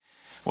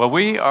Well,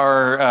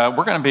 we're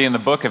going to be in the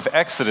book of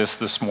Exodus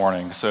this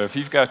morning. So if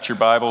you've got your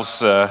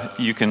Bibles,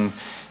 you can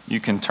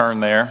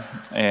turn there.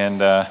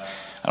 And I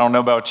don't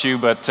know about you,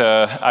 but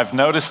I've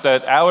noticed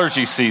that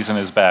allergy season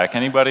is back.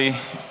 Anybody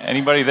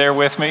there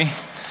with me?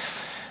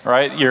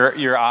 Right?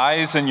 Your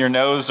eyes and your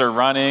nose are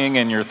running,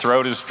 and your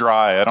throat is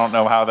dry. I don't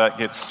know how that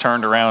gets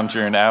turned around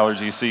during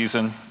allergy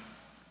season,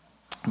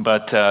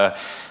 but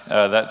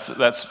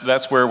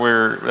that's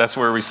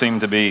where we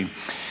seem to be.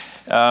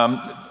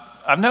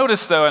 I've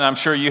noticed, though, and I'm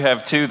sure you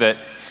have too, that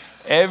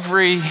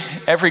every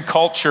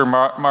culture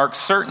marks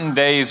certain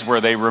days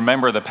where they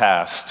remember the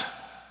past,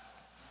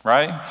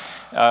 right?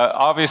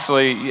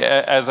 Obviously,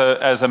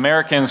 as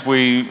Americans,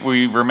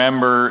 we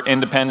remember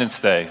Independence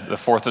Day, the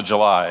 4th of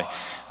July,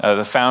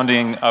 the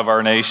founding of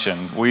our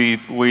nation.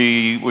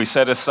 We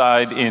set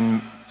aside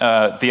in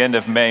the end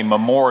of May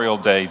Memorial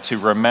Day to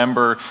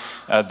remember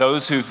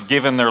those who've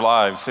given their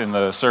lives in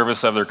the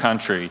service of their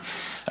country.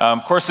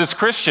 Of course, as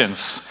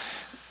Christians,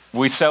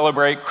 we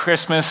celebrate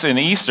Christmas and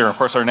Easter. Of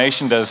course, our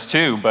nation does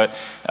too, but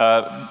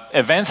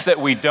events that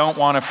we don't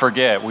want to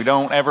forget. We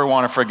don't ever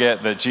want to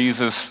forget that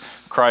Jesus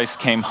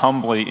Christ came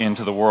humbly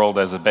into the world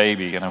as a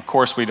baby. And of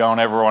course, we don't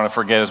ever want to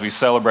forget, as we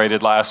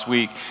celebrated last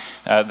week,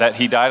 that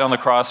he died on the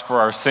cross for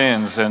our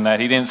sins and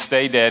that he didn't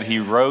stay dead. He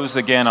rose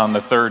again on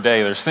the third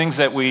day. There's things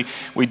that we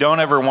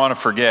don't ever want to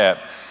forget.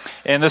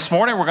 And this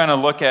morning, we're going to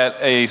look at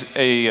a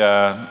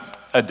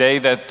day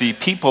that the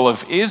people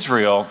of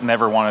Israel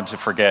never wanted to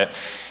forget.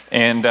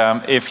 And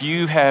if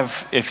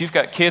you've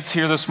got kids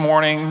here this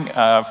morning,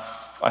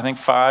 I think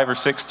 5 or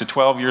 6 to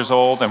 12 years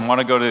old, and want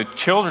to go to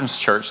children's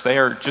church,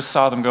 just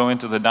saw them go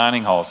into the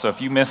dining hall. So if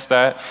you missed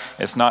that,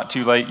 it's not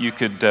too late. You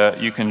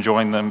can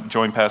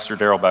join Pastor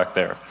Darrell back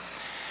there.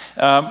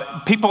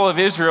 People of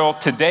Israel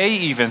today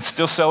even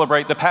still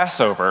celebrate the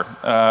Passover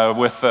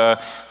with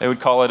they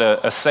would call it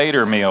a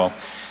Seder meal.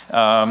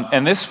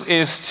 And this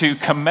is to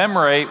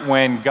commemorate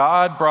when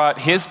God brought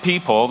his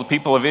people, the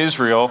people of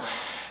Israel,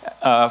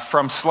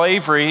 from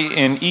slavery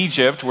in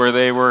Egypt, where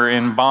they were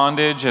in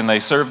bondage and they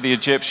served the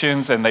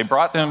Egyptians, and he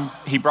brought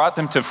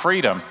them to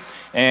freedom.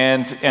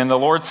 And the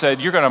Lord said,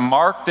 "You're going to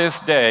mark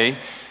this day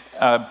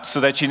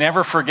so that you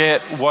never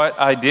forget what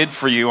I did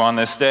for you on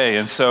this day."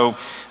 And so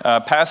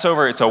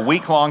Passover, it's a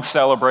week-long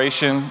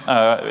celebration.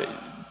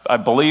 I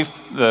believe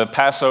the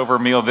Passover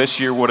meal this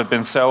year would have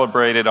been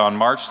celebrated on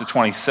March the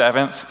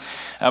 27th.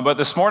 But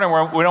this morning,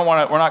 we're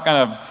not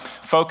going to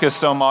focus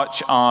so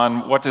much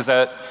on what does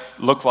that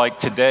look like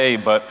today,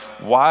 but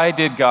why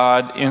did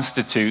God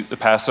institute the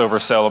Passover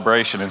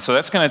celebration? And so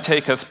that's going to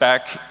take us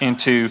back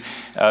into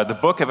the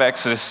book of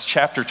Exodus,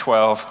 chapter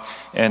 12,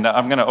 and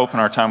I'm going to open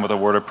our time with a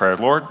word of prayer.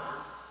 Lord,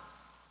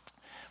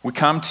 we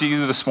come to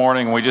you this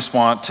morning, and we just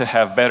want to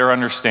have better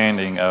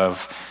understanding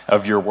of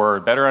your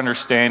word, better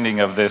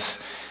understanding of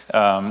this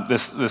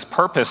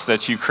purpose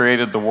that you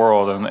created the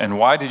world, and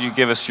why did you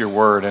give us your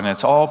word? And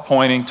it's all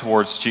pointing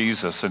towards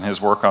Jesus and his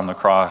work on the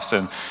cross.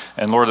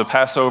 And Lord, the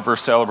Passover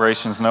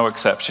celebration is no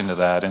exception to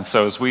that. And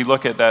so as we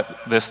look at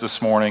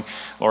this morning,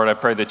 Lord, I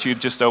pray that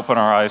you'd just open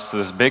our eyes to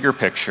this bigger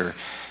picture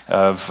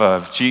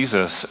of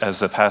Jesus as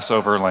the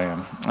Passover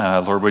lamb.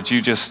 Lord, would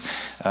you just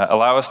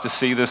allow us to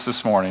see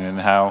this morning and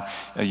how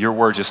your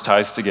word just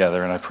ties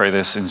together. And I pray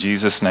this in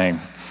Jesus' name.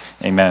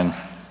 Amen.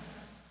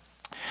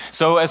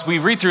 So as we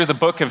read through the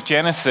book of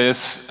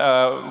Genesis,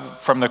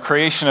 from the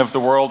creation of the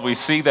world, we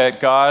see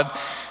that God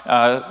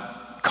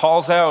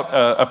calls out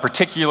a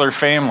particular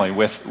family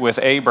with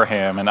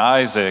Abraham and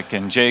Isaac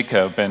and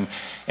Jacob. And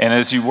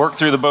as you work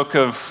through the book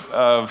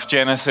of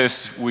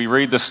Genesis, we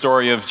read the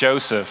story of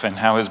Joseph and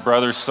how his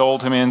brothers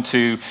sold him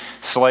into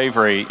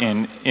slavery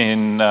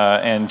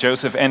and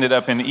Joseph ended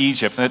up in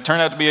Egypt. And it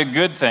turned out to be a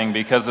good thing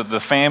because of the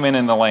famine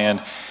in the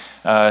land.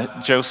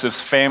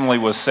 Joseph's family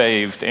was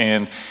saved,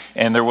 and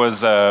there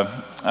was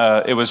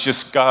it was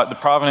just God. The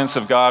providence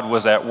of God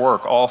was at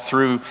work all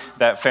through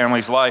that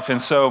family's life.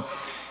 And so,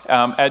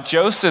 at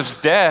Joseph's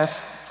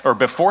death, or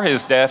before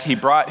his death, he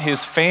brought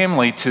his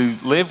family to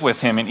live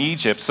with him in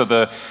Egypt. So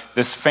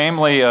this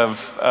family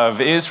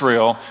of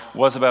Israel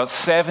was about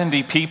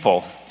 70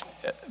 people.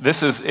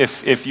 This is,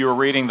 if you were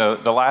reading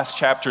the last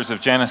chapters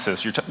of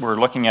Genesis, we're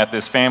looking at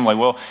this family.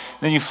 Well,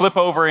 then you flip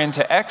over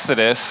into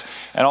Exodus,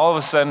 and all of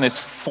a sudden it's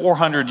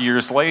 400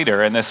 years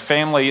later, and this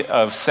family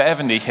of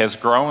 70 has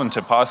grown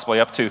to possibly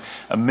up to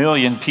 1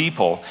 million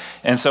people.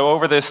 And so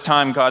over this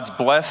time, God's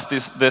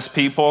blessed this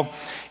people.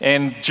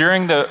 And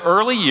during the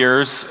early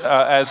years,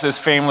 as this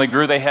family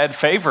grew, they had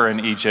favor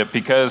in Egypt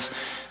because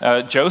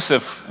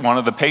Joseph, one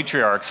of the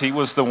patriarchs, he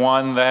was the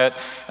one that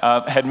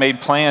had made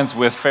plans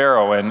with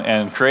Pharaoh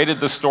and created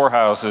the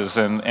storehouses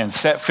and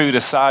set food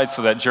aside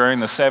so that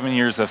during the 7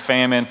 years of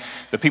famine,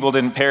 the people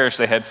didn't perish,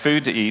 they had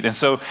food to eat. And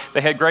so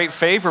they had great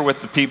favor with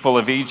the people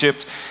of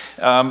Egypt.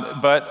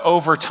 But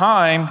over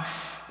time,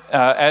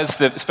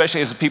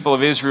 especially as the people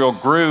of Israel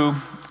grew,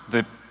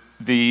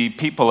 the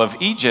people of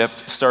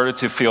Egypt started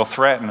to feel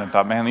threatened and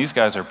thought, man, these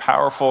guys are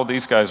powerful,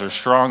 these guys are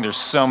strong, there's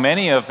so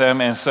many of them.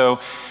 And so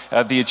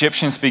the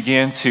Egyptians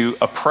began to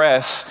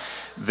oppress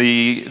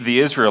the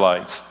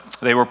Israelites.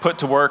 They were put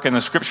to work, and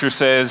the scripture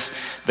says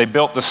they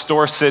built the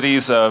store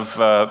cities of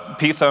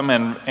Pithom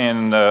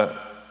and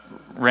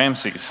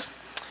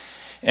Ramses.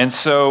 And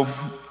so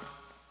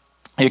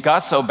it got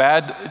so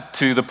bad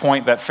to the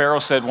point that Pharaoh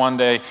said one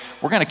day,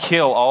 we're going to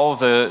kill all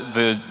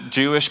the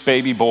Jewish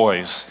baby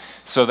boys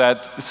so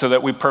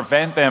that we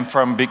prevent them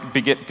from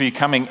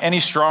becoming any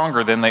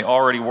stronger than they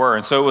already were.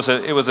 And so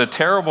it was a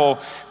terrible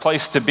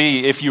place to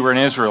be if you were an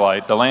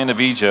Israelite, the land of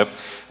Egypt,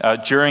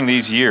 during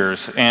these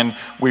years. And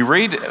we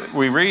read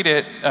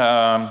it,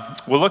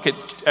 we'll look at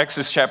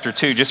Exodus chapter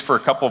 2 just for a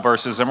couple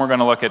verses, and we're going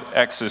to look at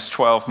Exodus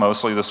 12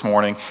 mostly this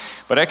morning.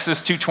 But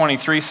Exodus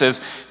 2:23 says,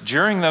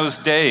 during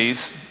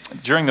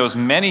those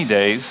many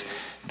days,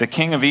 the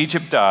king of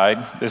Egypt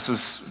died. This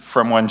is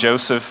from when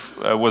Joseph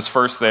was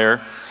first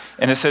there.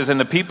 And it says, and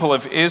the people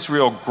of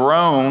Israel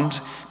groaned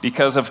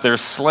because of their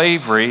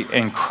slavery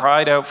and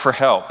cried out for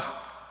help.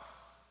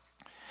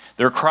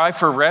 Their cry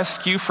for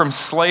rescue from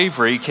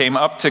slavery came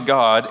up to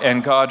God,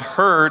 and God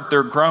heard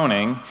their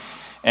groaning,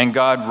 and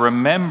God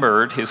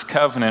remembered his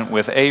covenant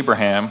with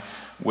Abraham,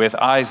 with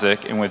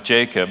Isaac, and with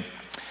Jacob.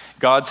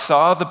 God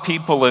saw the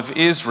people of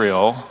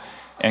Israel,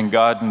 and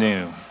God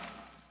knew.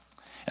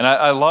 And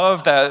I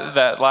love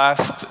that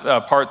last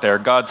part there.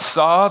 God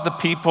saw the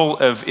people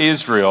of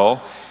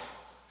Israel,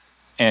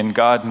 and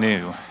God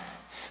knew.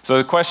 So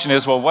the question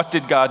is, well, what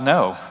did God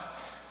know?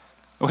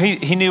 Well,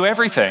 he knew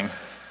everything.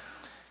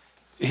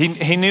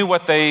 He knew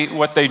what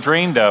they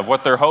dreamed of,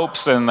 what their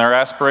hopes and their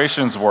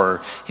aspirations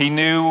were. He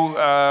knew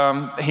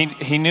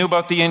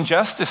about the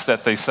injustice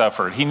that they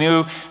suffered. He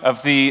knew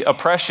of the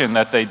oppression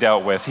that they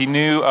dealt with. He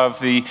knew of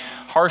the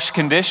harsh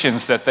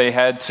conditions that they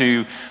had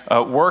to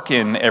work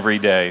in every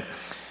day.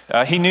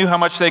 He knew how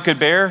much they could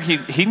bear.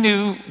 He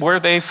knew where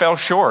they fell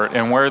short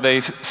and where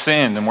they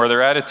sinned and where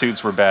their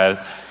attitudes were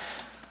bad.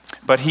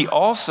 But he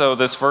also,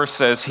 this verse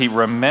says, he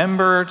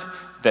remembered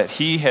that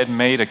he had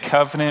made a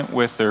covenant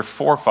with their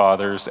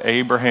forefathers,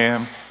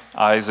 Abraham,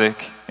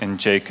 Isaac, and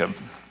Jacob.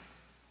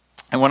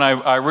 And when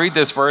I read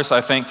this verse,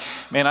 I think,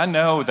 man, I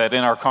know that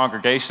in our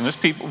congregation, there's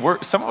people,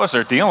 some of us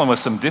are dealing with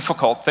some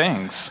difficult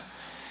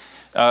things.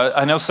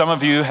 I know some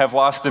of you have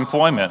lost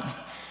employment.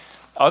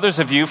 Others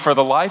of you, for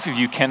the life of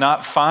you,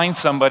 cannot find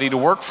somebody to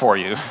work for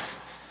you.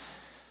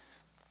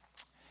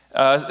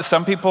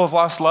 Some people have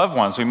lost loved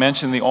ones. We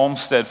mentioned the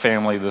Olmsted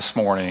family this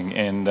morning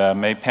and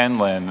May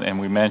Penland, and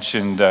we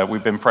mentioned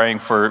we've been praying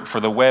for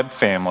the Webb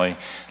family.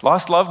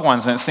 Lost loved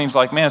ones, and it seems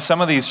like, man,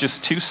 some of these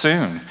just too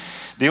soon.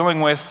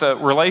 Dealing with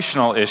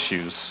relational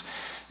issues.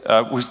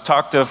 We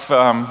talked of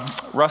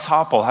Russ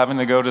Hoppel having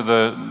to go to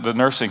the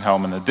nursing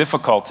home and the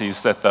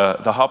difficulties that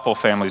the Hoppel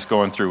family is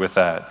going through with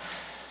that.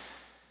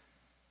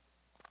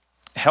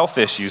 Health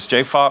issues,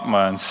 Jay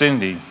Fatma and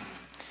Cindy.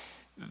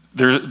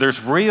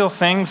 There's real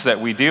things that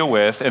we deal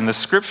with, and the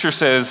scripture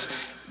says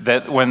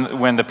that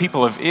when the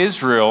people of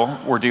Israel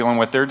were dealing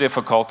with their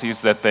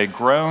difficulties, that they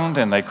groaned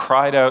and they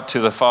cried out to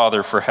the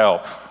Father for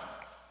help.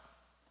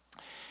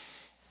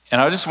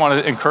 And I just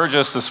want to encourage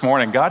us this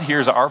morning, God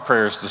hears our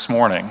prayers this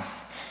morning.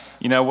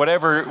 You know,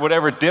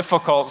 whatever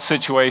difficult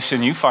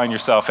situation you find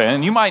yourself in,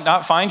 and you might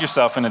not find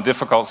yourself in a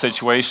difficult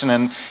situation,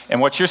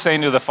 and what you're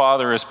saying to the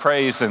Father is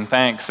praise and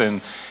thanks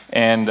and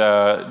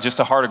just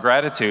a heart of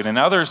gratitude. And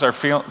others are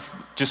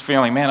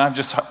feeling, man, I'm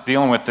just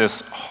dealing with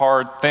this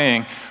hard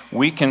thing.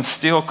 We can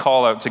still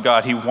call out to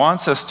God. He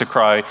wants us to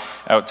cry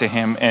out to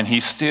him, and he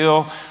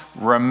still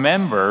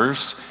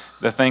remembers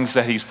the things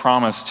that he's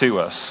promised to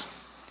us.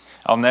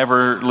 I'll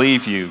never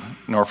leave you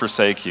nor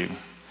forsake you.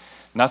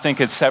 Nothing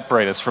could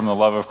separate us from the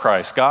love of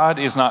Christ. God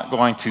is not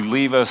going to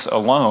leave us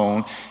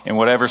alone in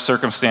whatever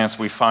circumstance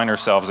we find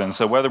ourselves in.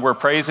 So whether we're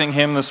praising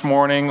him this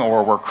morning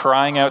or we're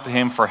crying out to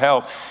him for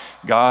help,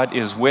 God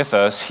is with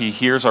us. He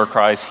hears our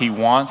cries. He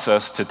wants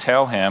us to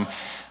tell him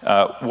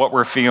what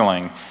we're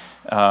feeling,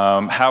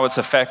 how it's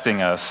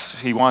affecting us.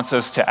 He wants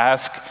us to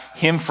ask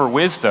him for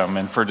wisdom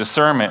and for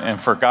discernment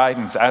and for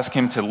guidance. Ask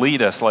him to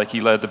lead us like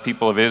he led the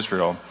people of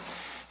Israel,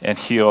 and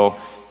he'll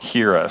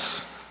hear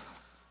us.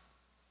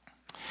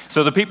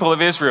 So the people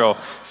of Israel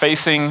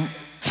facing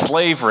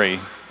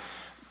slavery,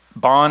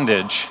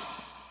 bondage,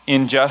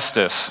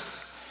 injustice,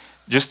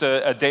 just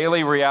a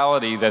daily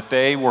reality that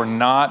they were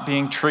not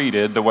being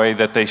treated the way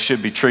that they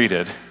should be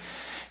treated.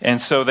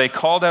 And so they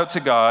called out to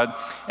God,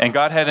 and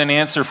God had an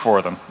answer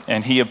for them.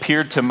 And he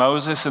appeared to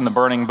Moses in the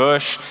burning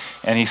bush,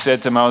 and he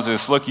said to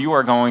Moses, look, you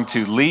are going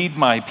to lead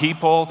my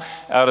people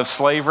out of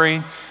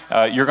slavery.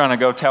 You're going to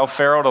go tell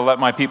Pharaoh to let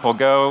my people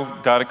go.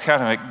 God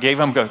kind of gave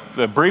him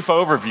a brief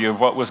overview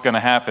of what was going to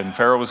happen.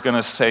 Pharaoh was going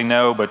to say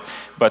no,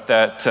 but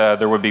that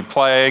there would be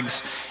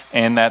plagues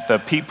and that the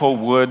people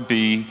would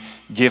be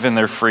given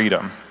their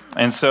freedom.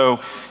 And so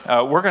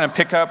we're going to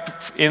pick up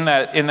in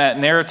that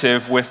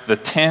narrative with the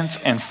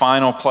 10th and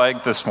final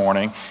plague this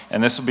morning,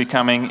 and this will be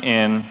coming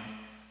in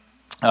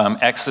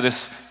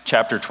Exodus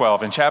chapter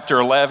 12. In chapter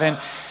 11,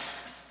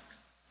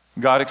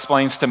 God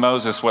explains to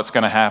Moses what's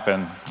going to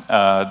happen,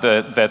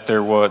 that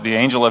the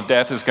angel of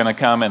death is going to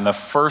come, and the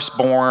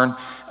firstborn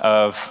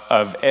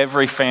of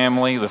every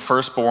family, the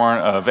firstborn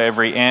of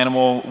every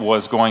animal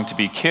was going to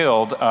be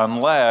killed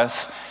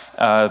unless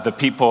the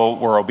people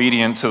were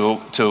obedient to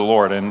the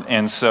Lord.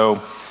 And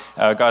so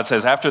God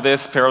says, after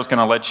this, Pharaoh's going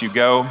to let you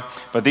go.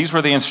 But these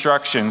were the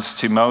instructions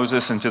to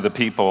Moses and to the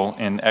people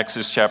in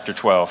Exodus chapter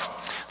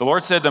 12. The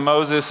Lord said to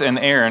Moses and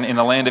Aaron in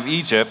the land of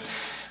Egypt,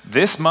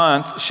 "This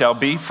month shall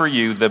be for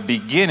you the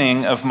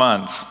beginning of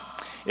months.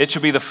 It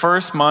shall be the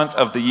first month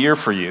of the year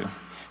for you.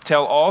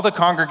 Tell all the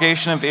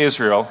congregation of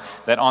Israel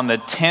that on the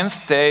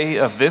 10th day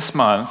of this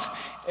month,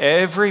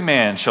 every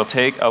man shall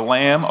take a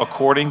lamb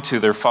according to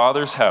their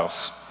father's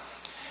house,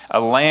 a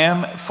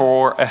lamb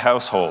for a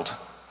household.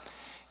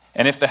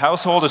 And if the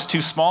household is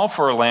too small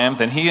for a lamb,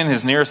 then he and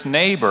his nearest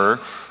neighbor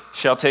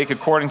shall take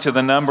according to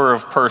the number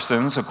of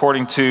persons,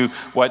 according to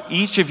what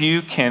each of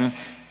you can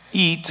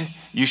eat,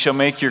 you shall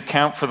make your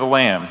count for the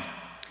lamb.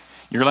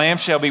 Your lamb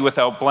shall be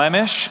without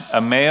blemish,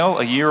 a male,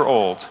 a year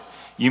old.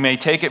 You may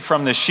take it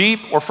from the sheep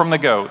or from the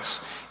goats,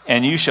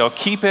 and you shall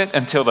keep it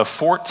until the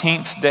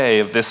 14th day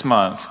of this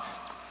month,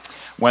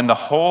 when the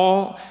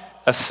whole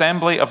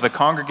assembly of the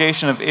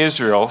congregation of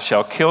Israel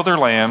shall kill their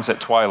lambs at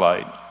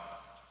twilight.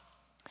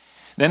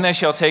 Then they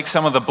shall take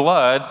some of the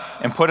blood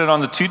and put it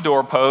on the two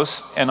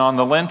doorposts and on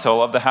the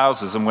lintel of the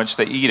houses in which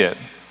they eat it.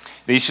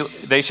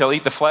 They shall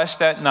eat the flesh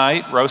that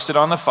night, roasted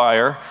on the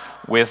fire,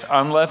 with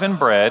unleavened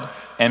bread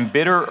and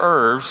bitter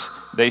herbs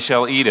they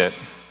shall eat it.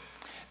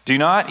 Do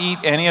not eat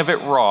any of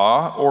it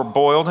raw or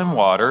boiled in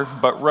water,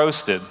 but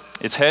roasted,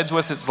 its heads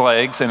with its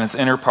legs and its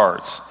inner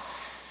parts.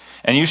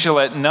 And you shall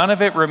let none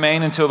of it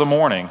remain until the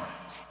morning.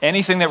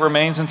 Anything that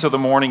remains until the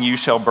morning you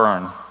shall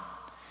burn.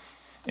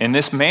 In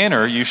this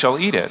manner you shall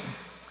eat it,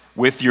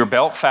 with your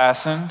belt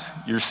fastened,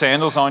 your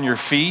sandals on your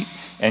feet,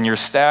 and your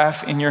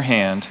staff in your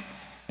hand,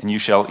 and you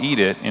shall eat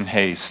it in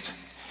haste.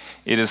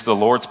 It is the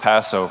Lord's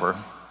Passover.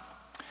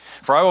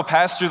 For I will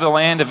pass through the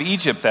land of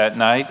Egypt that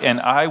night, and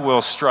I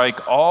will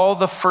strike all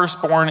the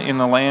firstborn in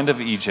the land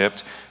of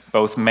Egypt,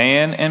 both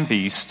man and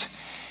beast,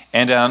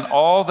 and on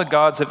all the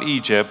gods of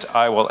Egypt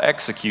I will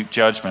execute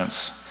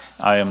judgments.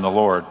 I am the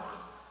Lord.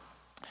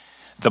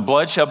 The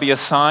blood shall be a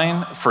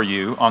sign for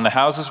you on the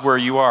houses where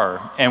you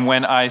are, and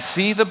when I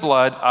see the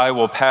blood, I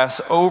will pass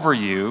over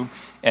you,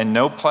 and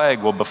no plague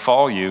will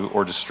befall you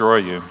or destroy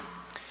you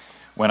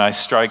when I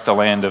strike the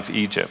land of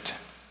Egypt.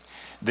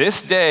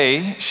 This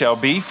day shall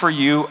be for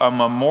you a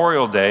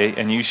memorial day,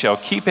 and you shall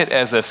keep it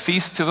as a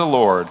feast to the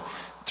Lord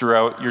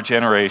throughout your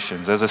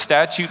generations. As a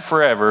statute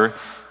forever,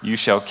 you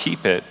shall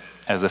keep it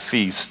as a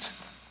feast."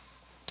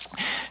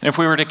 And if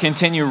we were to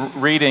continue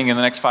reading in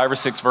the next 5 or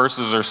 6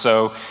 verses or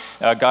so,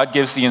 God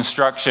gives the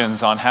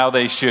instructions on how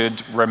they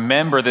should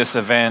remember this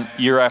event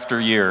year after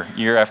year,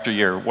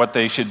 what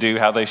they should do,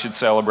 how they should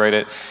celebrate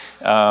it.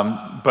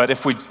 But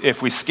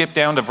if we skip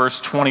down to verse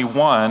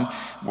 21,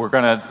 we're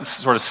going to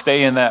sort of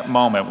stay in that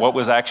moment, what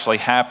was actually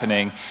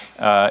happening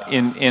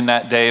in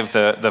that day of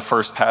the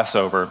first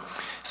Passover.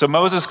 So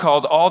Moses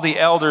called all the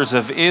elders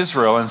of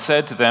Israel and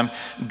said to them,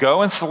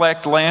 "Go and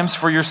select lambs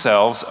for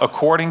yourselves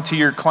according to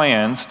your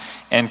clans,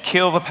 and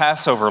kill the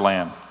Passover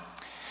lamb.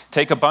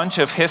 Take a bunch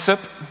of hyssop,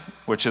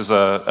 which is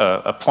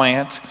a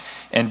plant,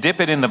 and dip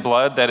it in the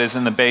blood that is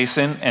in the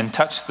basin, and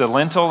touch the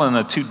lintel and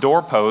the two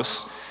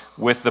doorposts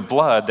with the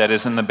blood that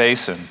is in the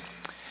basin.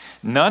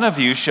 None of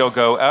you shall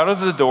go out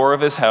of the door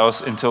of his house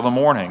until the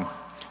morning.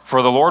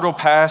 For the Lord will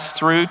pass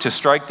through to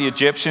strike the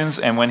Egyptians,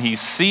 and when he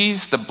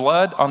sees the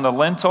blood on the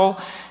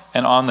lintel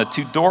and on the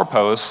two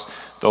doorposts,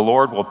 the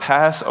Lord will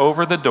pass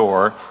over the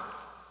door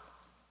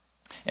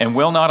and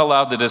will not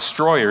allow the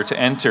destroyer to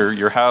enter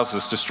your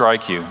houses to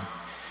strike you.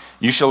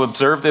 You shall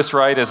observe this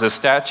rite as a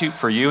statute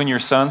for you and your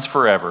sons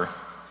forever."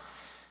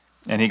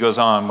 And he goes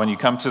on, "When you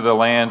come to the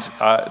land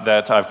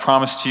that I've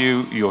promised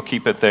you, you'll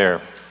keep it there."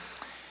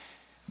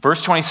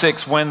 Verse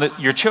 26, "When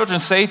your children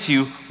say to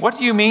you, 'What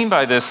do you mean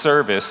by this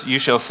service?' you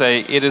shall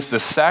say, 'It is the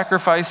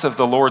sacrifice of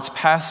the Lord's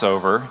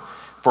Passover,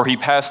 for he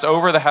passed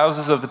over the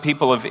houses of the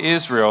people of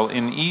Israel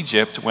in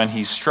Egypt when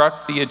he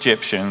struck the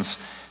Egyptians,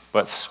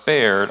 but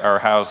spared our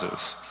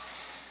houses.'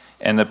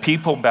 And the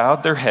people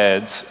bowed their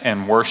heads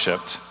and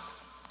worshiped."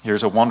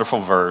 Here's a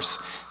wonderful verse.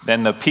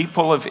 "Then the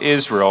people of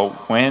Israel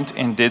went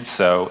and did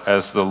so,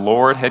 as the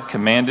Lord had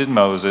commanded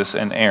Moses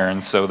and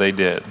Aaron, so they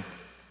did."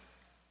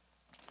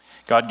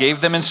 God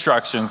gave them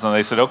instructions, and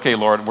they said, "Okay,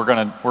 Lord, we're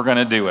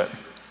gonna do it."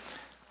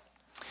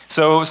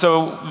 So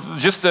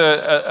just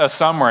a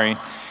summary.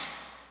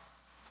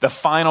 The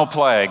final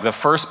plague, the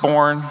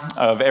firstborn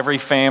of every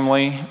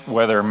family,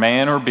 whether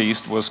man or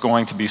beast, was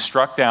going to be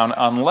struck down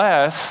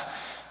unless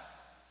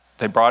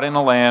they brought in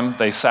a lamb,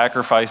 they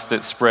sacrificed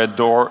it, spread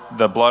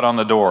the blood on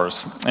the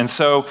doors. And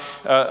so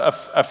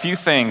a few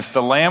things.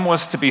 The lamb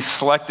was to be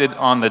selected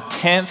on the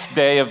 10th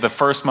day of the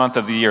first month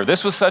of the year.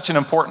 This was such an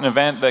important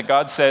event that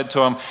God said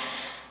to him,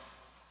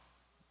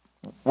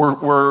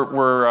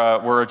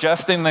 we're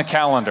adjusting the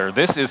calendar.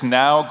 This is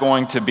now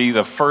going to be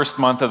the first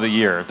month of the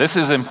year. This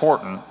is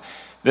important.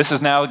 This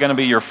is now going to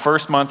be your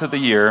first month of the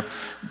year.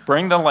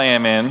 Bring the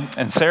lamb in.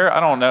 And Sarah,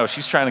 I don't know,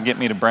 she's trying to get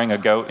me to bring a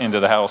goat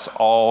into the house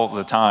all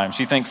the time.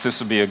 She thinks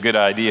this would be a good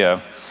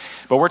idea.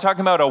 But we're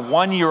talking about a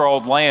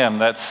 1-year-old lamb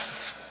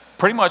that's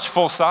pretty much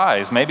full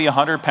size, maybe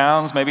 100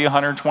 pounds, maybe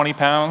 120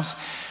 pounds.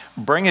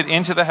 Bring it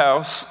into the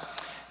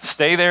house.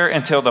 Stay there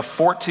until the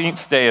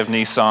 14th day of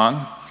Nisan,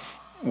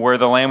 where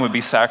the lamb would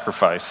be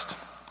sacrificed.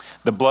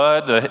 The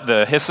blood,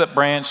 the hyssop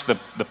branch, the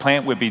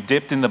plant would be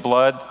dipped in the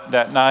blood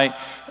that night,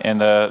 and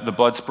the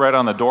blood spread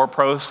on the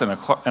doorpost and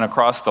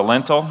across the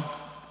lintel.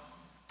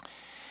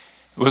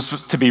 It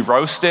was to be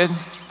roasted.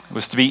 It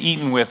was to be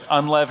eaten with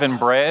unleavened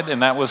bread,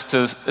 and that was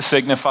to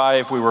signify,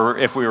 if we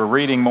were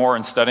reading more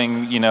and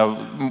studying,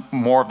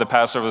 more of the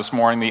Passover this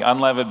morning, the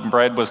unleavened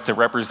bread was to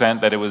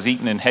represent that it was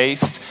eaten in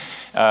haste.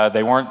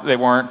 They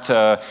weren't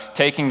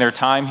taking their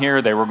time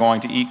here. They were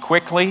going to eat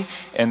quickly,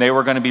 and they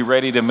were going to be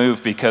ready to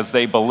move because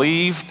they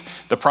believed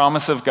the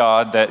promise of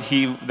God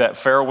that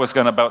Pharaoh was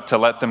about to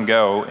let them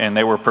go, and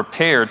they were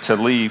prepared to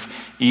leave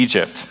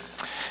Egypt.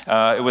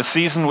 It was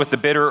seasoned with the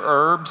bitter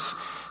herbs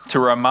to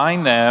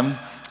remind them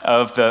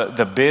of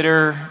the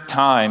bitter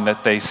time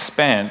that they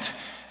spent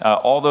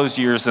all those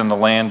years in the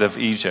land of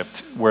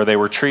Egypt, where they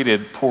were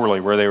treated poorly,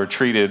 where they were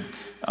treated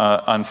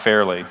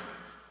unfairly.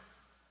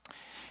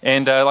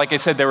 And like I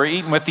said, they were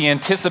eaten with the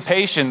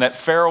anticipation that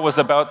Pharaoh was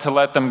about to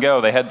let them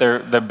go. They had their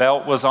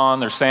belt was on,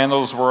 their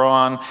sandals were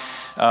on,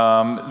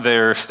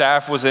 their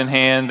staff was in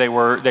hand. They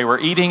were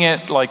eating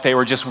it like they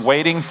were just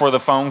waiting for the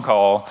phone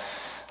call.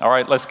 All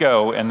right, let's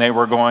go. And they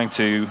were going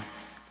to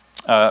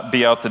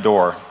be out the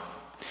door.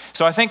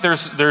 So I think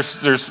there's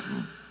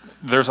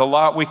a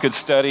lot we could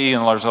study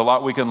and there's a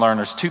lot we can learn.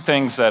 There's two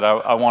things that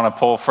I want to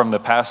pull from the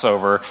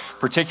Passover,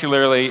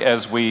 particularly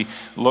as we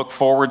look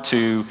forward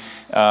to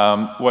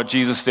what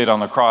Jesus did on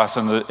the cross.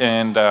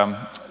 And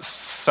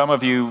some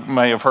of you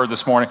may have heard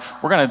this morning,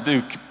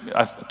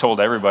 I told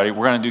everybody,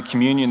 we're going to do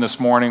communion this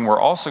morning. We're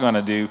also going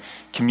to do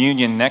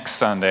communion next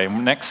Sunday.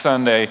 Next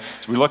Sunday,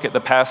 as we look at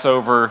the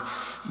Passover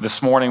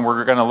this morning,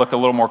 we're going to look a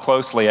little more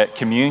closely at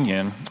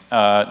communion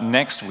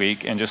next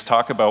week and just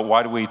talk about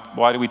why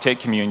do we take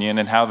communion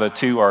and how the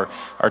two are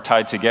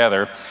tied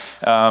together.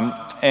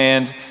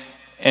 And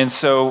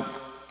so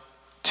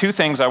two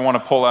things I want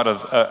to pull out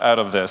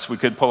of this. We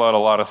could pull out a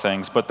lot of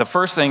things, but the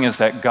first thing is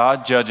that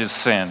God judges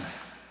sin.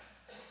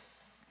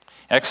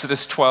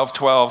 Exodus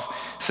 12:12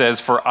 says,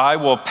 "For I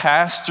will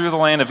pass through the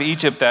land of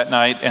Egypt that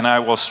night, and I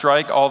will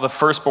strike all the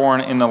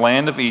firstborn in the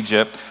land of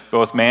Egypt,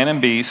 both man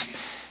and beast.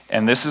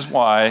 And this is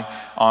why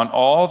on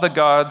all the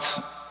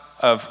gods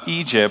of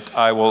Egypt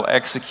I will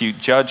execute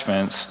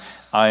judgments.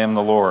 I am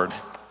the Lord."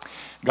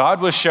 God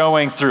was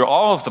showing through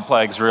all of the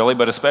plagues, really,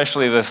 but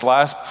especially this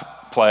last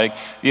plague,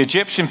 the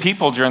Egyptian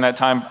people during that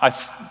time,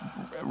 I've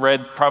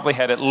read, probably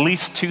had at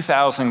least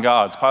 2,000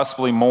 gods,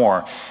 possibly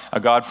more. A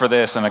god for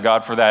this and a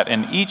god for that.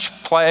 And each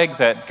plague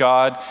that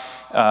God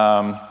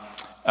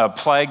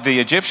plagued the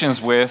Egyptians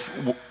with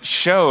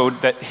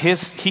showed that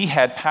he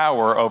had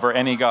power over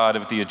any god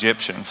of the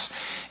Egyptians.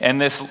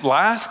 And this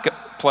last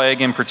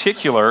plague in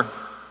particular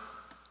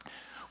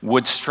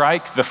would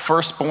strike the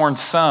firstborn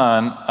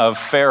son of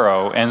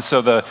Pharaoh. And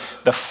so the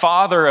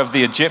father of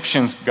the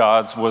Egyptians'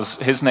 gods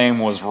his name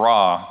was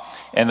Ra.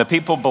 And the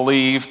people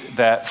believed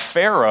that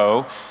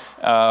Pharaoh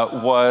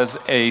was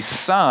a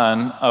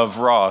son of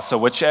Ra. So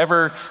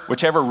whichever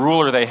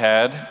ruler they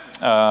had,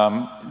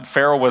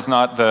 Pharaoh was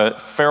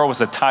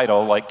a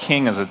title, like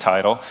king is a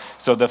title.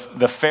 So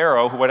the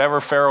Pharaoh,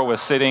 whatever Pharaoh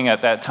was sitting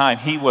at that time,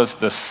 he was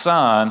the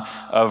son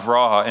of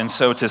Ra. And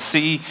so to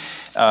see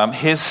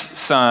his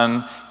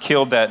son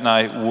killed that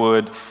night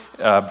would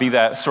be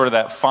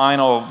that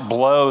final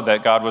blow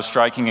that God was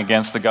striking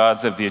against the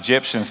gods of the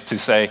Egyptians to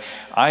say,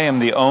 I am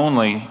the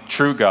only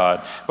true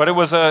God. But it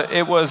was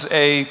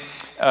a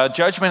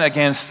judgment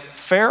against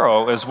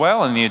Pharaoh as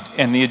well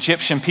and the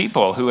Egyptian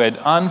people who had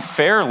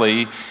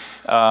unfairly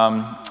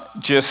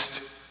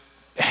just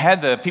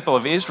had the people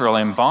of Israel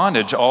in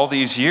bondage all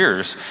these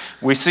years.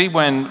 We see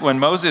when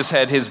Moses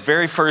had his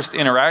very first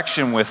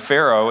interaction with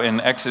Pharaoh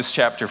in Exodus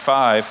chapter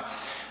 5,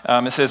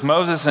 it says,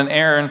 Moses and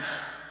Aaron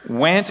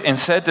went and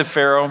said to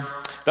Pharaoh,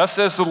 "Thus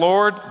says the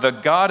Lord, the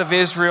God of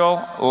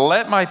Israel,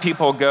 let my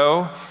people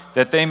go,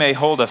 that they may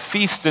hold a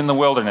feast in the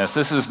wilderness."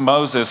 This is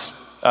Moses'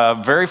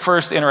 very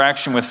first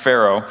interaction with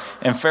Pharaoh.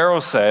 And Pharaoh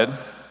said,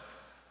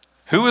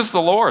 "Who is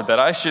the Lord that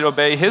I should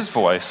obey his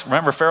voice?"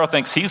 Remember, Pharaoh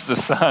thinks he's the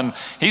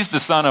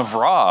son of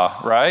Ra,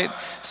 right?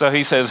 So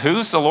he says,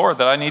 "Who's the Lord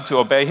that I need to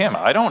obey him?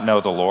 I don't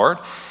know the Lord,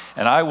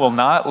 and I will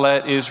not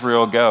let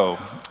Israel go."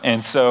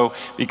 And so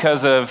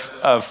because of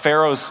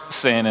Pharaoh's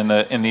sin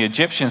and the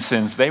Egyptian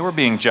sins, they were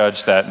being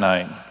judged that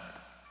night.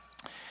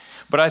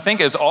 But I think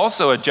it's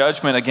also a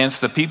judgment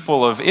against the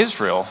people of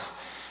Israel.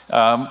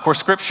 Of course,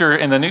 Scripture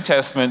in the New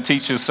Testament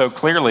teaches so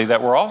clearly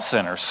that we're all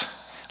sinners.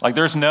 Like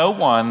there's no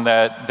one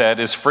that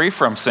is free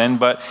from sin,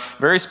 but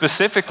very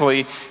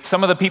specifically,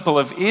 some of the people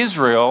of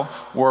Israel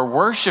were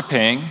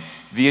worshiping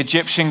the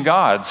Egyptian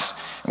gods.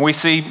 And we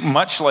see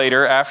much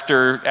later,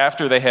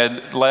 after they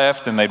had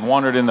left and they'd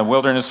wandered in the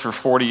wilderness for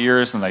 40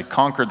 years and they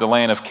conquered the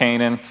land of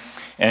Canaan,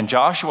 and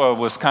Joshua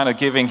was kind of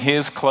giving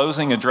his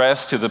closing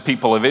address to the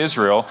people of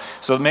Israel.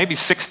 So maybe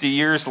 60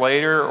 years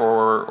later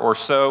or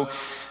so,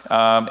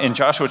 in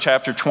Joshua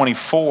chapter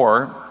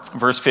 24,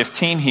 verse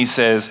 15, he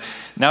says,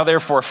 "Now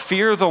therefore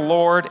fear the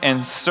Lord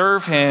and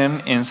serve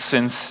him in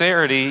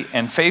sincerity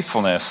and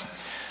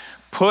faithfulness.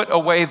 Put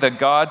away the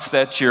gods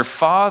that your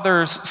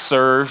fathers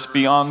served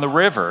beyond the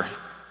river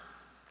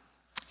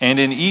and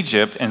in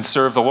Egypt, and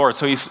serve the Lord."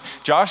 So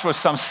Joshua,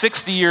 some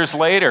 60 years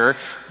later,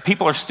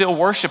 people are still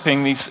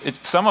worshiping these,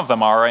 some of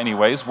them are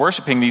anyways,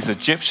 worshiping these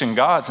Egyptian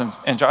gods.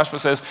 And Joshua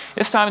says,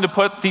 it's time to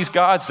put these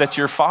gods that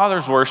your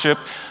fathers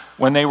worshiped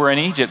when they were in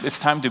Egypt, it's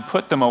time to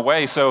put them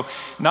away. So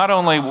not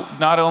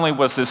only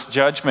was this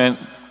judgment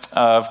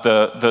of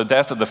the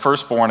death of the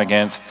firstborn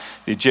against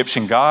the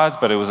Egyptian gods,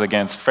 but it was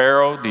against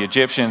Pharaoh, the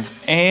Egyptians,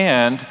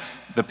 and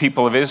the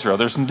people of Israel.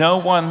 There's no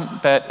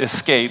one that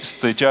escapes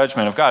the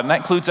judgment of God, and that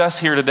includes us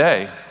here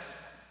today.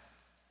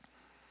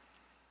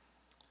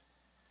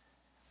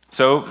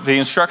 So the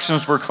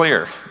instructions were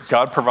clear.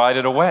 God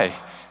provided a way.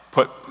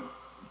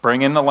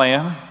 Bring in the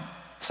lamb,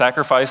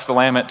 sacrifice the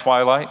lamb at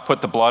twilight,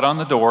 put the blood on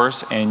the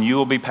doors, and you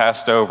will be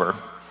passed over.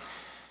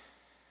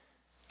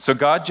 So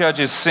God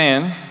judges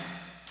sin,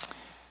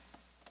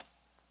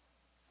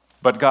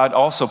 but God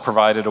also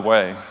provided a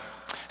way.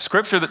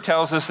 Scripture that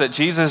tells us that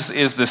Jesus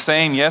is the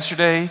same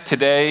yesterday,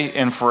 today,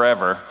 and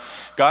forever.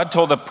 God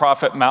told the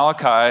prophet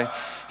Malachi,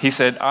 he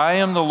said, "I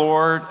am the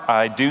Lord,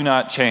 I do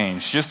not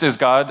change." Just as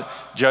God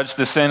judged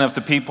the sin of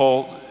the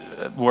people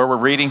where we're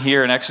reading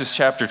here in Exodus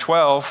chapter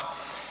 12,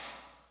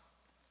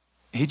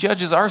 he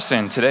judges our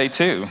sin today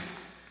too.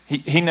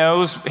 He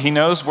knows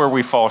where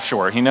we fall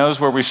short. He knows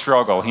where we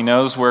struggle. He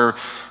knows where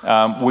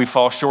we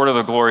fall short of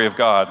the glory of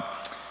God.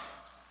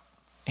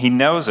 He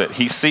knows it.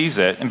 He sees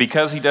it. And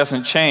because he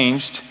doesn't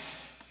change,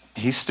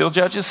 he still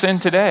judges sin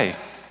today.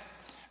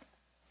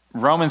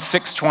 Romans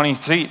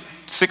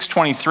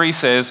 6:23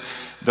 says,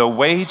 "The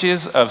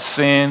wages of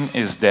sin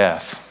is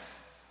death."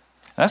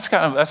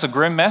 That's a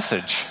grim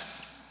message.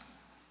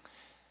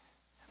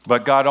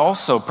 But God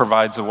also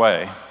provides a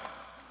way.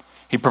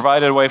 He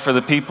provided a way for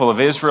the people of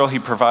Israel. He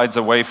provides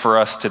a way for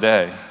us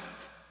today.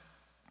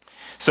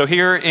 So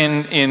here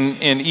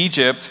in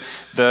Egypt,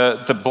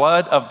 the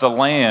blood of the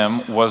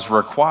lamb was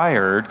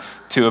required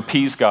to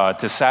appease God,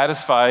 to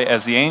satisfy.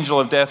 As the angel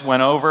of death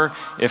went over,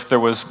 if there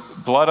was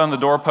blood on the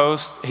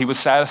doorpost, he was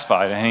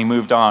satisfied and he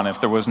moved on. If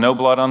there was no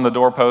blood on the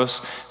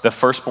doorpost, the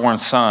firstborn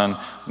son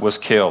was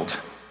killed.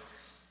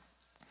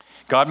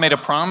 God made a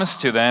promise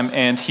to them,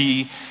 and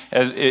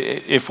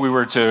if we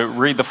were to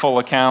read the full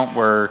account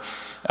where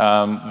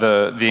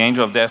the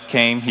angel of death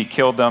came, he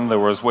killed them, there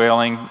was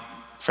wailing.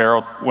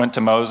 Pharaoh went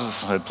to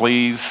Moses and said,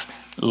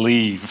 "Please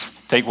leave.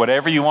 Take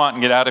whatever you want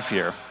and get out of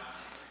here."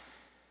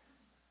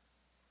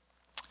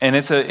 And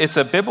it's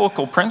a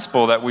biblical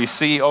principle that we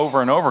see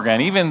over and over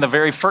again. Even the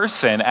very first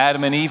sin,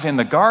 Adam and Eve in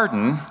the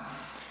garden,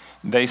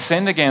 they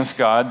sinned against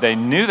God. They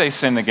knew they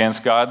sinned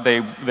against God.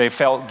 They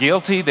felt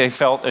guilty. They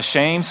felt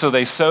ashamed, so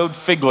they sewed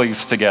fig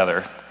leaves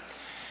together.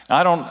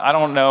 I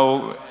don't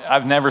know.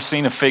 I've never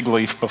seen a fig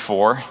leaf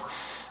before.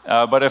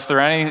 But if they're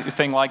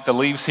anything like the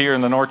leaves here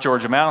in the North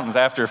Georgia mountains,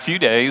 after a few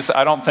days,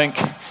 I don't think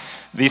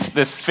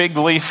this fig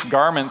leaf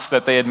garments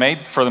that they had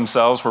made for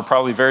themselves were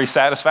probably very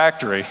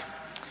satisfactory.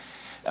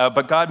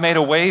 But God made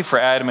a way for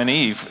Adam and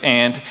Eve,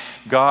 and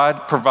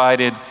God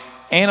provided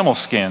animal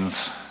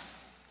skins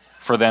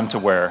for them to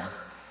wear.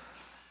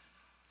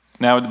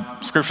 Now,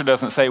 Scripture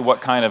doesn't say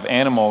what kind of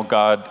animal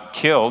God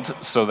killed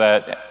so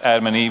that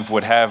Adam and Eve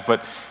would have,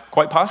 but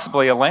quite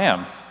possibly a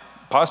lamb.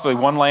 Possibly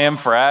one lamb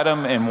for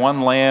Adam and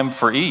one lamb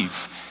for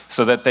Eve,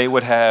 so that they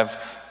would have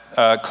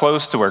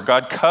clothes to wear.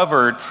 God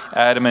covered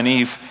Adam and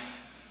Eve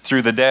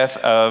through the death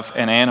of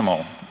an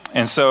animal.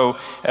 And so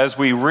as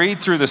we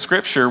read through the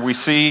Scripture, we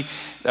see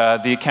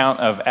the account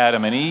of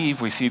Adam and Eve.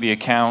 We see the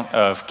account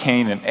of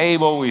Cain and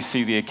Abel. We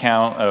see the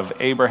account of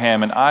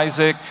Abraham and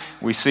Isaac.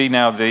 We see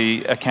now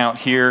the account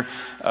here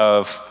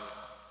of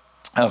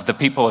the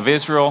people of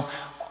Israel.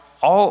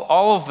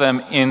 All of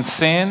them in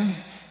sin,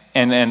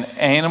 and an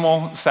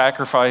animal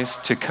sacrifice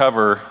to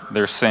cover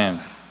their sin.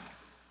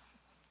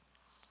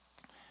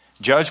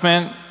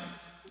 Judgment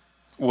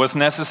was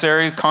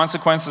necessary,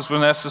 consequences were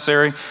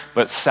necessary,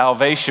 but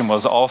salvation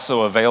was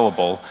also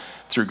available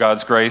through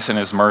God's grace and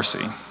his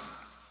mercy.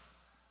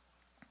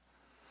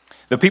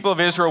 The people of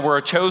Israel were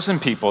a chosen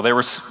people. They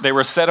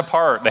were set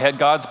apart. They had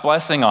God's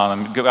blessing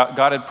on them.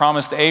 God had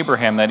promised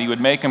Abraham that he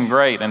would make them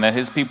great and that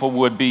his people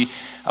would be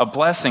a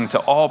blessing to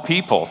all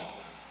people.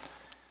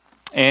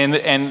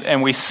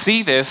 And we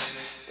see this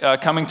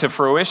coming to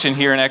fruition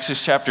here in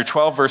Exodus chapter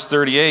 12, verse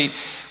 38.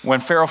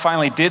 When Pharaoh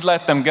finally did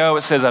let them go,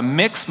 it says a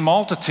mixed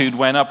multitude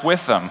went up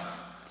with them.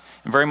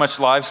 Very much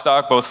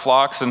livestock, both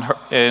flocks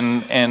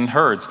and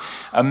herds.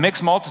 A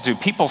mixed multitude.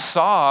 People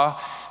saw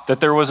that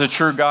there was a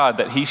true God,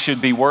 that he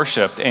should be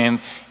worshiped. And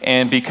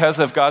because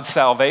of God's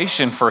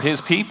salvation for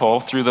his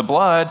people through the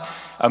blood,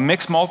 a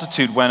mixed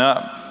multitude went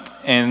up.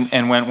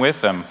 and went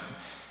with them.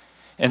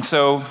 And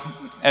so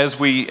as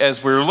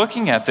we're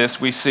looking at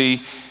this, we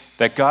see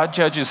that God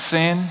judges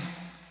sin,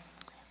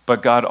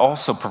 but God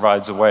also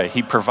provides a way.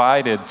 He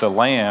provided the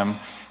lamb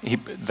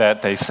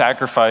that they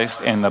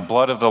sacrificed, and the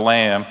blood of the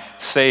lamb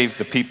saved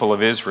the people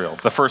of Israel,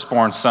 the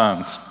firstborn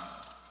sons.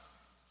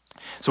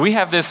 So we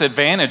have this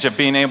advantage of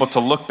being able to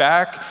look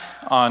back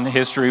on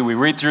history. We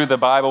read through the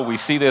Bible, we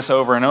see this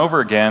over and over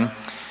again,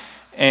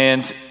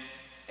 and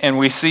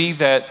we see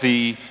that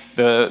the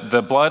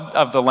blood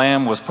of the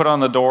lamb was put on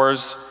the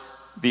doors,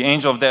 the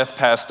angel of death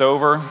passed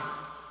over,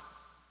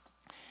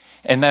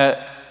 and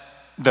that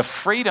the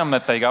freedom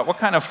that they got, what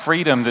kind of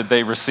freedom did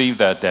they receive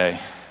that day?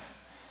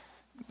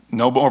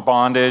 No more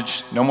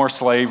bondage, no more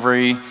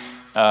slavery,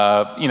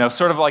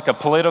 sort of like a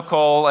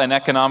political and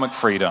economic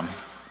freedom.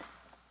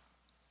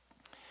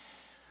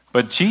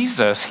 But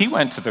Jesus, he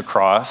went to the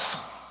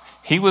cross.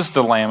 He was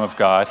the Lamb of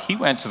God. He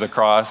went to the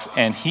cross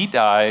and he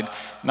died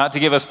not to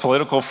give us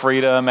political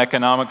freedom,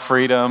 economic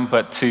freedom,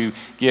 but to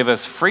give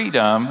us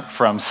freedom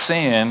from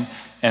sin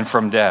and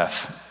from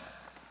death.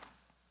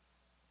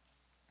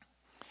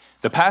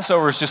 The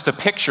Passover is just a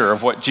picture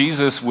of what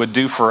Jesus would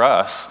do for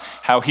us,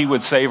 how he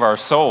would save our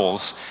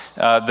souls.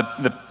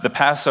 The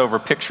Passover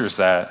pictures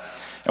that.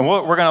 And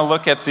we're going to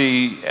look at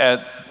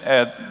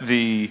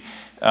the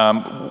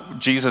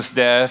Jesus'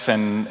 death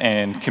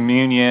and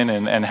communion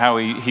and how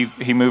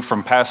he moved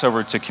from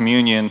Passover to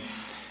communion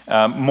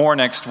more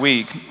next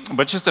week.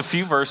 But just a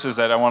few verses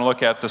that I want to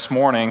look at this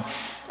morning.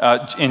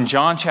 In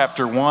John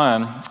chapter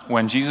 1,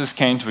 when Jesus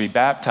came to be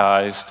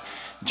baptized,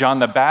 John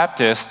the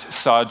Baptist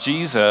saw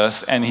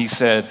Jesus and he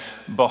said,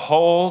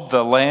 "Behold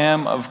the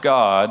Lamb of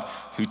God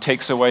who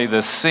takes away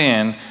the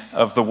sin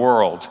of the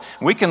world."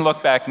 We can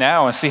look back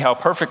now and see how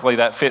perfectly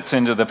that fits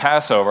into the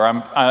Passover.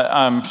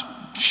 I'm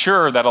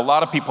sure that a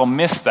lot of people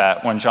missed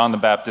that when John the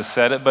Baptist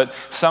said it, but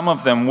some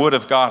of them would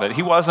have got it.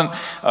 He wasn't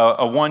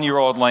a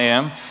one-year-old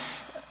lamb.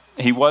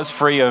 He was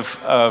free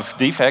of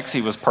defects.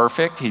 He was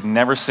perfect. He'd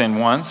never sinned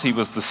once. He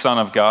was the Son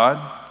of God.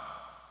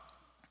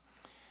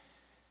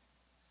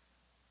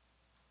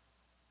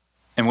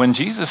 And when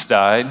Jesus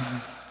died,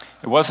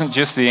 it wasn't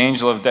just the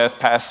angel of death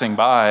passing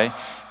by.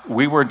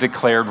 We were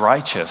declared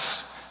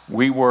righteous.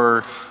 We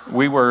were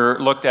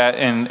looked at,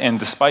 and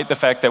despite the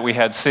fact that we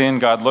had sin,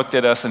 God looked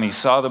at us and he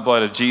saw the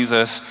blood of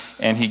Jesus,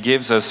 and he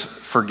gives us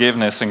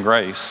forgiveness and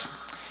grace.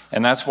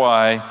 And that's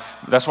why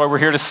we're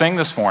here to sing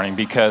this morning,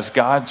 because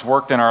God's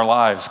worked in our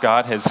lives.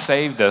 God has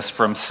saved us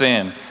from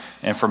sin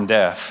and from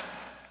death.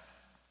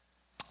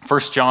 1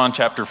 John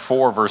chapter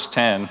 4, verse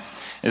 10,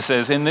 it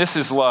says, "And this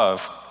is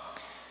love,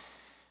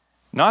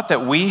 not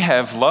that we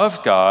have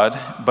loved God,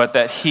 but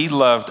that he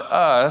loved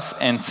us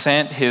and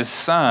sent his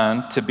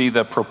Son to be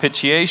the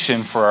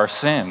propitiation for our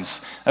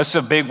sins." That's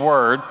a big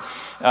word,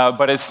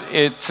 but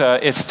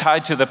it's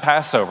tied to the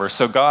Passover.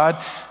 So God,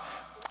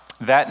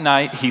 that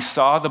night, he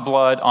saw the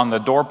blood on the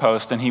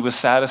doorpost and he was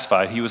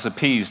satisfied. He was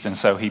appeased, and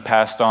so he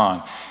passed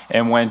on.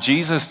 And when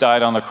Jesus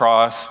died on the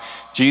cross,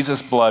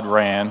 Jesus' blood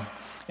ran.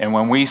 And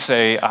when we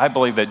say, "I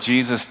believe that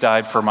Jesus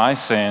died for my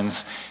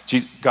sins,"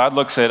 God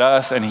looks at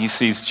us and he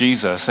sees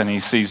Jesus, and he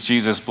sees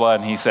Jesus' blood,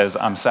 and he says,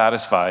 "I'm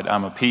satisfied,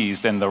 I'm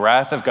appeased." And the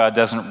wrath of God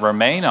doesn't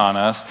remain on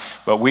us,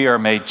 but we are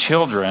made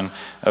children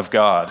of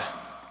God.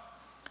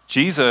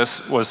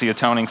 Jesus was the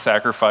atoning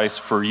sacrifice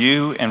for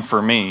you and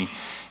for me,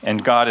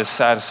 and God is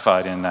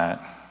satisfied in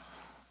that.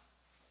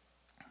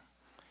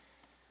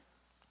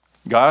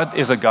 God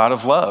is a God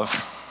of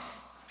love.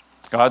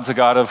 God's a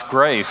God of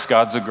grace.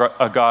 God's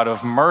a God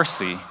of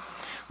mercy.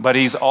 But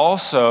he's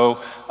also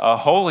a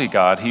holy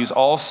God. He's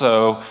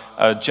also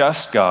a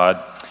just God.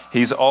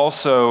 He's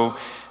also,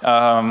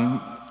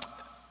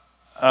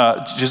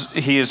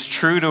 he is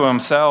true to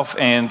himself,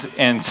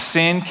 and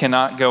sin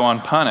cannot go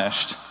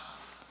unpunished.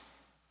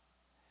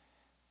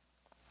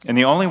 And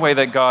the only way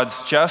that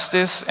God's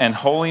justice and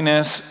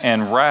holiness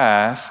and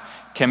wrath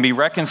can be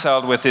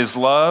reconciled with his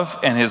love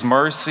and his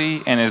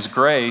mercy and his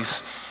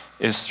grace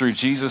is through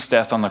Jesus'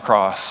 death on the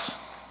cross.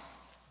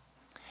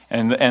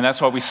 And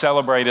that's what we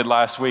celebrated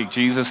last week.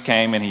 Jesus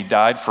came and he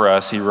died for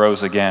us. He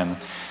rose again.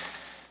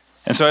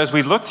 And so as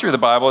we look through the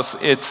Bible,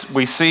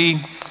 we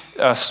see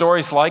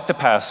stories like the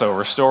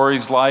Passover,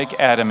 stories like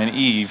Adam and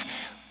Eve,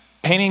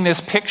 painting this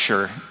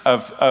picture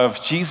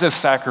of Jesus'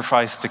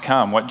 sacrifice to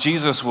come, what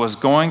Jesus was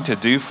going to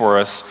do for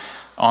us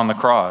on the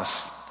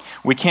cross.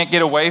 We can't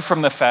get away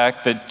from the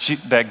fact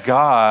that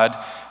God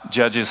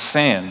judges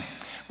sin.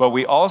 But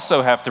we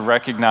also have to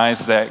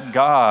recognize that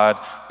God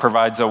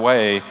provides a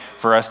way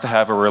for us to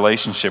have a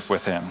relationship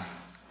with him.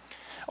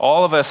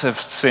 All of us have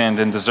sinned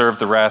and deserve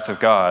the wrath of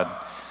God.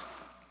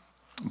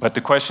 But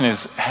the question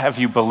is, have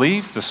you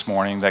believed this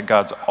morning that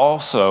God's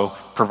also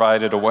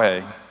provided a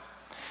way?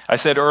 I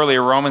said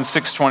earlier, Romans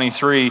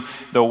 6:23,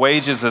 the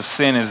wages of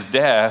sin is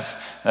death.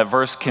 That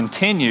verse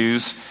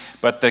continues,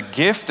 but the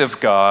gift of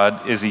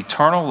God is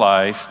eternal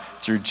life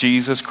through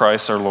Jesus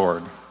Christ our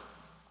Lord.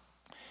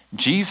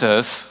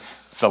 Jesus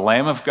is the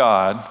Lamb of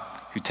God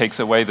who takes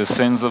away the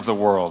sins of the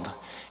world.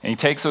 And he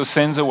takes those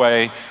sins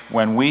away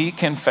when we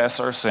confess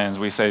our sins.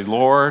 We say,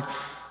 "Lord,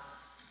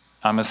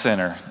 I'm a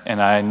sinner, and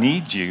I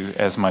need you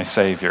as my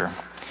Savior.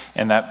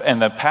 And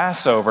the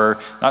Passover,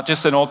 not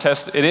just an Old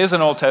Testament, it is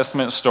an Old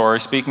Testament story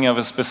speaking of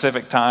a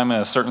specific time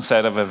and a certain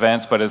set of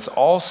events, but it's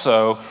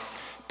also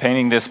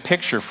painting this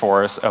picture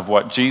for us of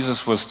what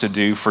Jesus was to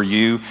do for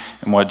you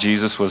and what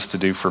Jesus was to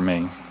do for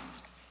me.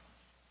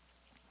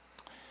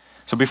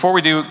 So before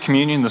we do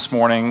communion this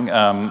morning,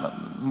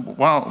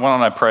 why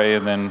don't I pray,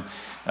 and then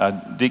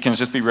deacons,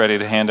 just be ready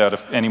to hand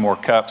out any more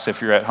cups.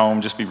 If you're at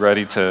home, just be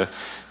ready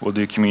we'll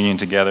do communion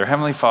together.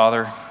 Heavenly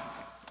Father,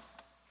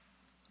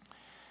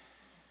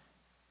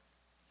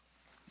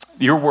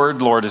 your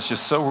word, Lord, is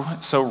just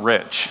so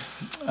rich,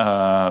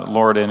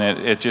 Lord, and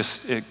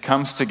it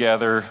comes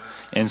together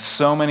in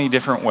so many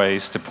different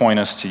ways to point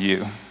us to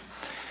you.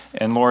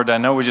 And Lord, I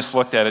know we just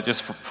looked at it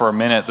just for a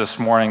minute this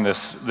morning,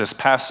 this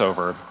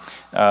Passover,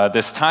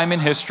 this time in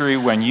history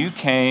when you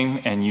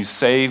came and you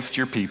saved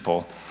your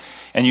people.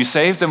 And you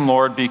saved them,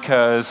 Lord,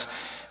 because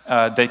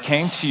they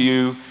came to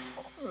you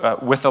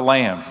with a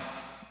lamb.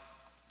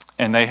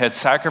 And they had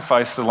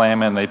sacrificed the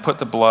lamb, and they put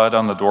the blood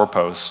on the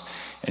doorpost,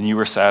 and you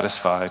were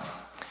satisfied.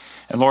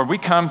 And Lord, we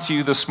come to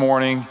you this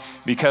morning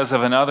because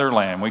of another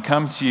lamb. We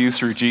come to you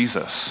through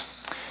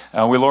Jesus.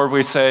 Lord,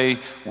 we say,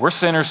 we're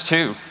sinners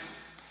too.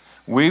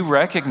 We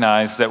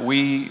recognize that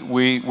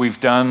we've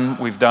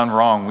done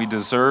wrong. We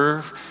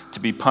deserve to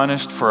be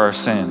punished for our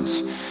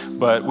sins.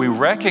 But we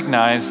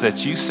recognize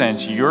that you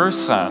sent your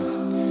son.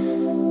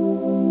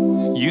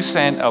 You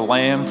sent a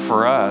lamb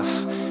for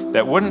us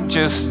that wouldn't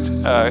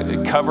just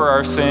cover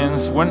our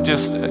sins, wouldn't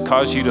just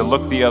cause you to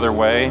look the other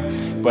way,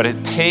 but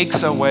it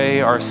takes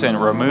away our sin,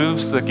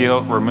 removes the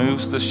guilt,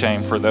 removes the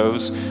shame for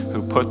those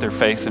who put their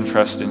faith and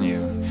trust in you.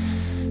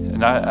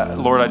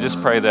 And Lord, I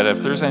just pray that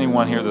if there's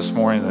anyone here this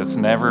morning that's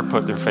never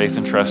put their faith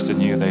and trust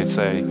in you, they'd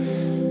say,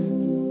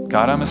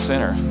 God, I'm a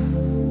sinner.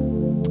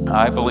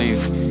 I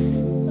believe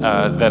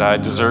that I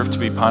deserve to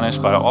be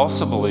punished, but I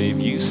also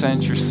believe you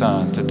sent your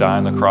son to die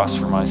on the cross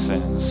for my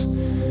sins.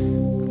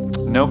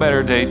 No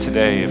better day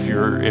today if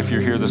you're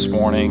here this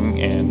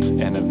morning and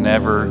have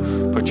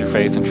never put your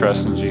faith and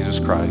trust in Jesus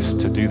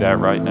Christ to do that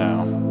right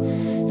now.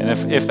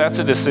 And if that's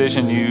a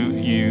decision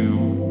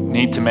you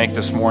need to make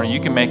this morning,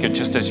 you can make it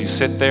just as you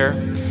sit there.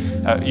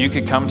 You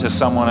could come to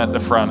someone at the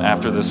front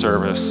after the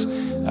service.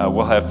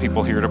 We'll have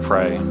people here to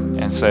pray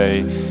and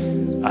say,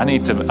 I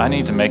need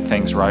to make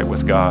things right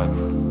with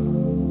God.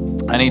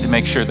 I need to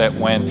make sure that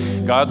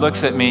when God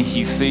looks at me,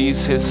 he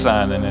sees his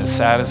son and is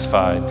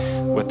satisfied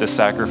with the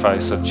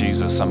sacrifice of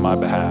Jesus on my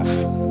behalf.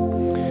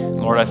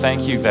 Lord, I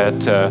thank you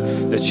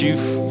that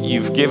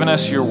you've given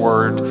us your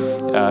word.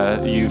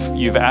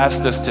 You've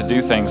asked us to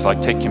do things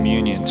like take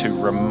communion to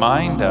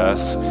remind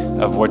us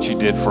of what you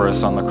did for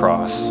us on the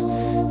cross.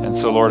 And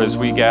so, Lord, as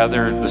we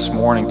gather this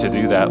morning to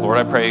do that, Lord,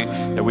 I pray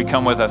that we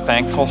come with a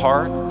thankful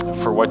heart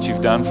for what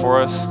you've done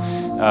for us.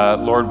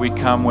 Lord, we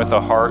come with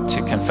a heart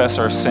to confess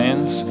our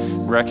sins,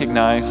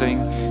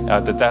 recognizing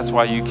that that's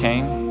why you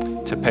came,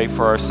 to pay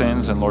for our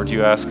sins. And Lord,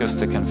 you ask us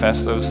to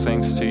confess those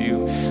things to you.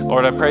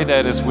 Lord, I pray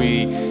that as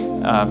we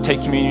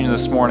take communion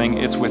this morning,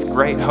 it's with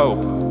great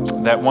hope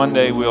that one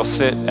day we'll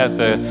sit at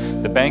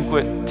the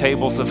banquet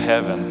tables of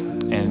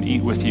heaven and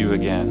eat with you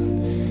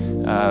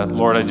again.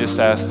 Lord, I just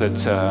ask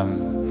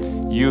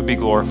that you would be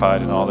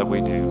glorified in all that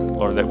we do.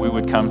 Lord, that we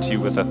would come to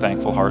you with a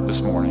thankful heart this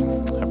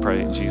morning. I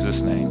pray in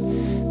Jesus' name.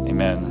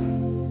 Amen.